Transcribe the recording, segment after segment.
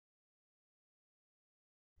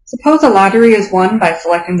Suppose a lottery is won by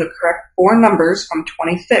selecting the correct 4 numbers from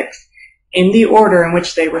 26 in the order in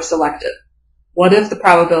which they were selected. What is the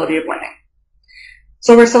probability of winning?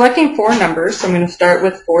 So we're selecting 4 numbers, so I'm going to start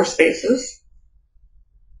with 4 spaces.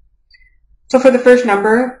 So for the first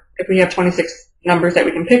number, if we have 26 numbers that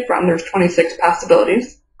we can pick from, there's 26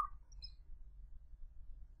 possibilities.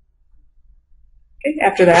 Okay,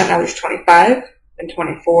 after that, now there's 25, and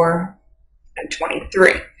 24, and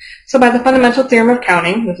 23. So by the fundamental theorem of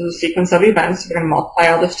counting, this is a sequence of events, we're going to multiply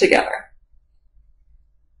all this together.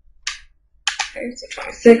 Okay, so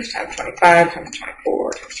 26 times 25 times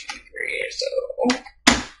 24 times 23, so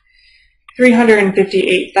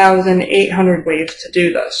 358,800 ways to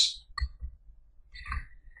do this.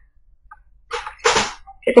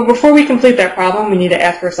 Okay, but before we complete that problem, we need to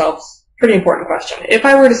ask ourselves a pretty important question. If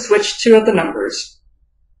I were to switch 2 of the numbers,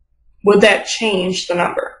 would that change the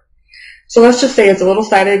number? So let's just say, it's a little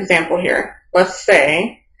sided example here. Let's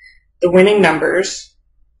say the winning numbers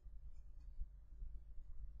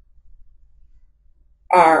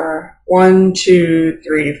are 1, 2,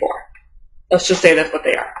 3, 4. Let's just say that's what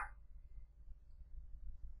they are.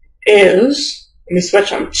 Let me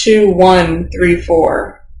switch them, 2, 1, 3,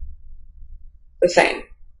 4, the same.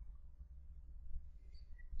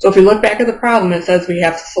 So if we look back at the problem, it says we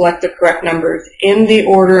have to select the correct numbers in the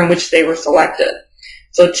order in which they were selected.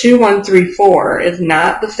 So 2, 1, 3, 4 is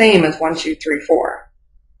not the same as 1, 2, 3, 4.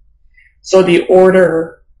 So the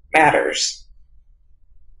order matters.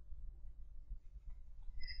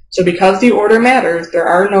 So because the order matters, there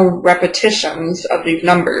are no repetitions of these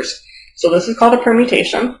numbers. So this is called a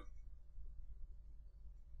permutation.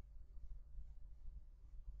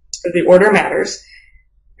 Because the order matters.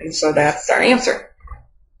 And so that's our answer.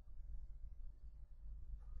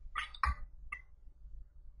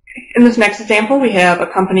 In this next example, we have a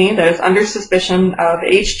company that is under suspicion of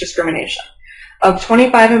age discrimination. Of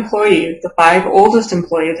 25 employees, the 5 oldest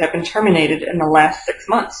employees have been terminated in the last 6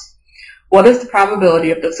 months. What is the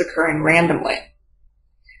probability of this occurring randomly?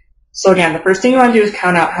 So again, the first thing you want to do is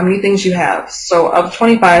count out how many things you have. So of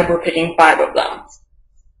 25, we're picking 5 of them.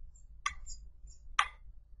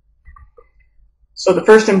 So the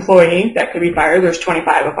first employee that could be fired, there's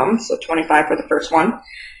 25 of them, so 25 for the first one.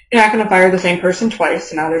 You're not going to fire the same person twice,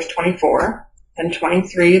 so now there's 24, then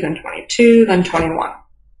 23, then 22, then 21.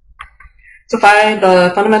 So by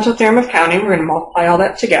the fundamental theorem of counting, we're going to multiply all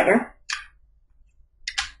that together.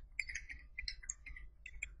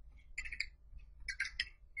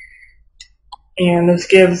 And this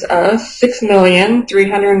gives us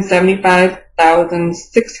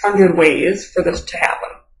 6,375,600 ways for this to happen.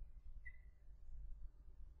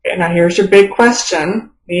 Okay, now here's your big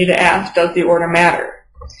question. We need to ask, does the order matter?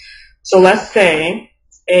 So let's say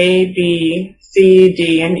A, B, C,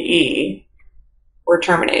 D, and E were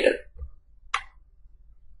terminated.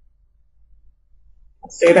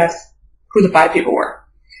 Let's say that's who the 5 people were.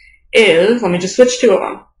 Let me just switch 2 of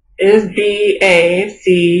them. Is B, A,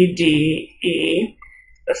 C, D, E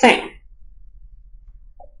the same?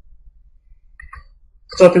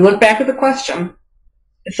 So if you look back at the question,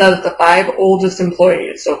 it says the 5 oldest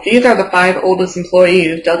employees. So if these are the 5 oldest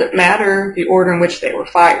employees, does it matter the order in which they were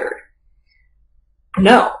fired?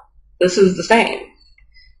 No, this is the same.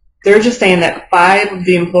 They're just saying that 5 of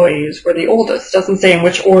the employees were the oldest. It doesn't say in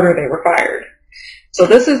which order they were fired. So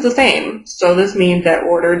this is the same. So this means that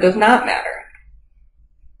order does not matter.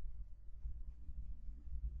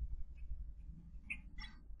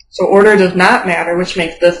 So order does not matter, which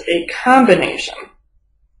makes this a combination.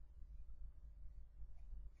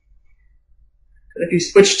 If you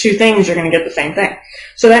switch 2 things, you're going to get the same thing.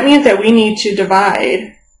 So that means that we need to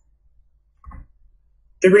divide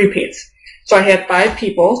the repeats. So I had 5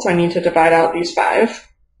 people, so I need to divide out these 5.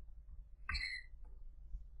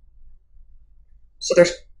 So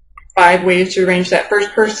there's 5 ways to arrange that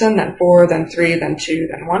first person, then 4, then 3, then 2,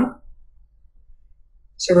 then 1.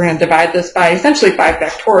 So we're going to divide this by essentially 5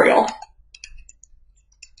 factorial,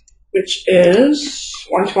 which is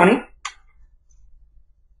 120.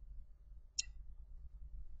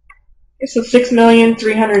 So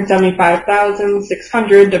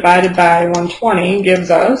 6,375,600 divided by 120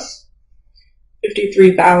 gives us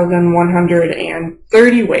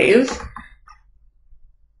 53,130 ways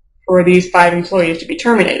for these 5 employees to be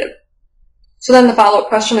terminated. So then the follow-up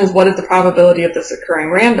question is, what is the probability of this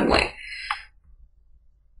occurring randomly?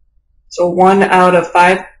 So 1 out of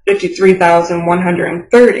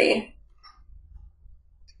 53,130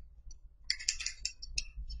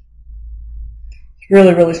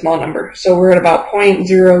 really, really small number. So we're at about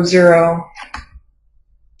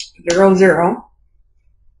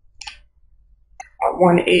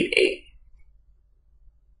 0.00000188.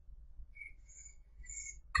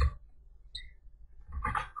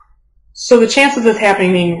 So the chance of this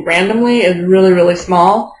happening randomly is really, really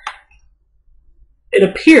small. It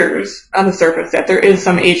appears on the surface that there is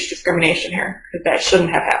some age discrimination here, because that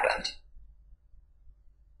shouldn't have happened.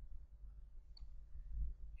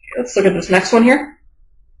 Let's look at this next one here.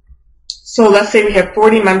 So let's say we have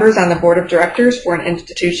 40 members on the board of directors for an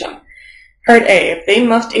institution. Part A, if they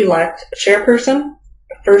must elect a chairperson,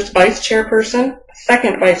 a first vice chairperson, a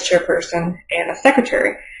second vice chairperson, and a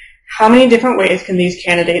secretary, how many different ways can these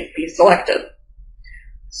candidates be selected?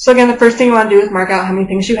 So again, the first thing you want to do is mark out how many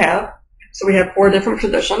things you have. So we have 4 different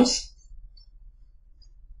positions.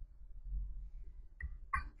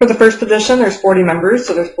 For the first position, there's 40 members,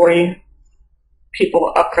 so there's 40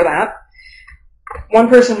 people up for that. One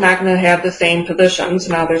person's not going to have the same position, so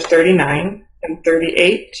now there's 39, then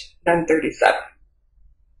 38, then 37.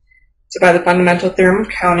 So by the fundamental theorem of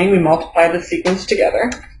counting, we multiply the sequence together.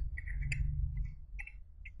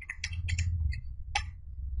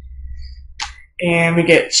 And we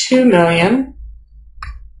get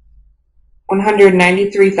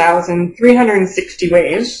 2,193,360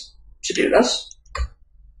 ways to do this.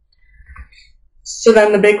 So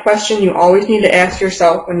then the big question you always need to ask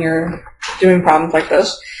yourself when you're doing problems like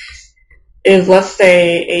this is, let's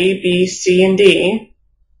say A, B, C, and D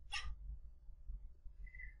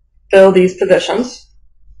fill these positions.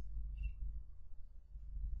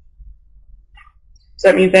 So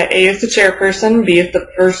that means that A is the chairperson, B is the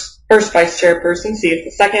first vice chairperson, C is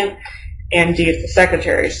the second, and D is the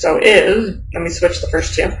secretary. So is, let me switch the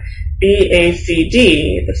first two, B, A, C,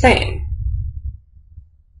 D the same?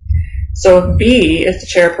 So if B is the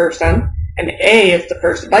chairperson and A is the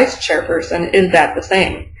first vice chairperson, is that the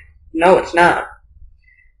same? No, it's not.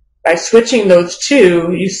 By switching those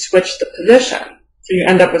two, you switch the position. So you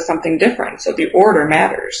end up with something different. So the order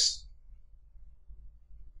matters.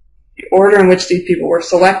 The order in which these people were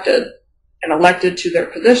selected and elected to their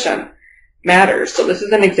position matters. So this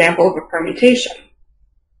is an example of a permutation.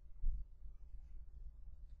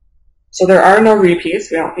 So there are no repeats.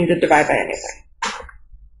 We don't need to divide by anything.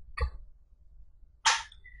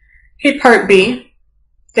 Okay, part B,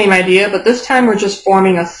 same idea, but this time we're just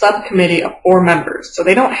forming a subcommittee of 4 members. So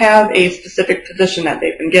they don't have a specific position that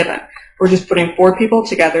they've been given. We're just putting 4 people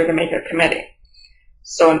together to make a committee.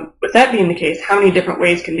 So with that being the case, how many different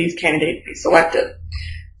ways can these candidates be selected?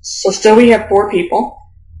 So still we have 4 people.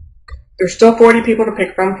 There's still 40 people to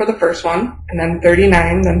pick from for the first one, and then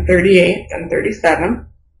 39, then 38, then 37.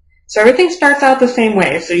 So everything starts out the same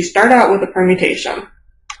way. So you start out with a permutation.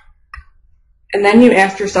 And then you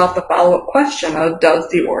ask yourself the follow-up question of, does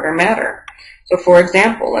the order matter? So for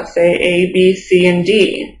example, let's say A, B, C, and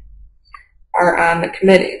D are on the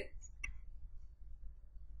committee.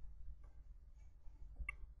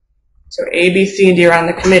 So A, B, C, and D are on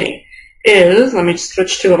the committee. Is, let me just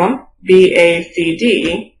switch 2 of them, B, A, C,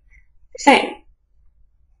 D, the same?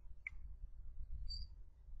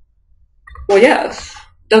 Well, yes.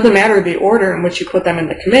 Doesn't matter the order in which you put them in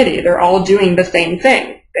the committee. They're all doing the same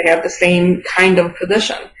thing. They have the same kind of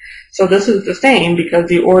position. So this is the same because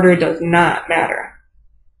the order does not matter.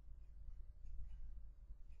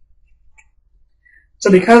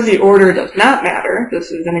 So because the order does not matter,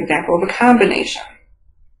 this is an example of a combination,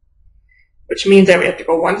 which means that we have to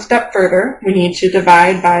go one step further. We need to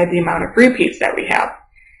divide by the amount of repeats that we have.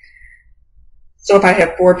 So if I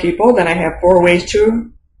have 4 people, then I have 4 ways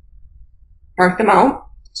to mark them out.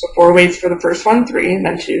 So 4 ways for the first one, 3,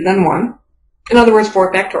 then 2, then 1. In other words,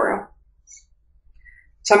 4 factorial.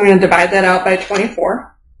 So I'm going to divide that out by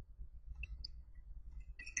 24.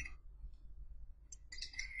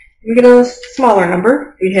 We get a smaller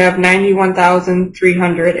number. We have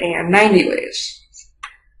 91,390 ways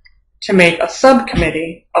to make a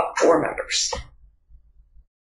subcommittee of 4 members.